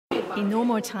In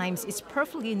normal times, it's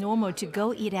perfectly normal to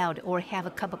go eat out or have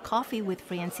a cup of coffee with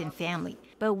friends and family.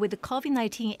 But with the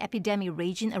COVID-19 epidemic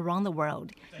raging around the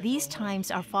world, these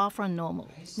times are far from normal.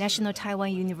 National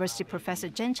Taiwan University Professor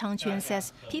Chan Chang-chuan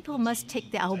says people must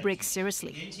take the outbreak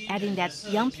seriously, adding that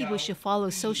young people should follow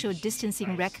social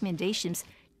distancing recommendations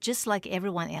just like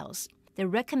everyone else. The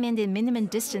recommended minimum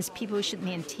distance people should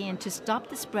maintain to stop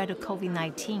the spread of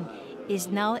COVID-19 is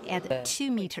now at 2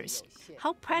 meters.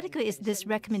 How practical is this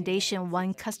recommendation?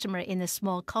 One customer in a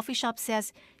small coffee shop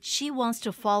says she wants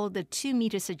to follow the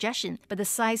 2-meter suggestion, but the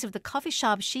size of the coffee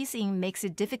shop she's in makes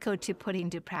it difficult to put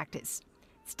into practice.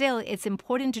 Still, it's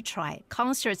important to try.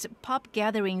 Concerts, pub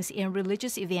gatherings, and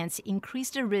religious events increase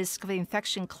the risk of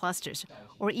infection clusters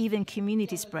or even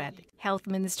community spread. Health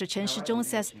Minister Chen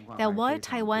says that while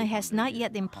Taiwan has not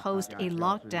yet imposed a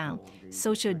lockdown,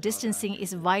 social distancing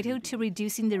is vital to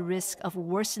reducing the risk of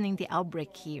worsening the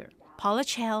outbreak here. Paula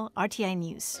Chow, RTI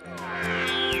News.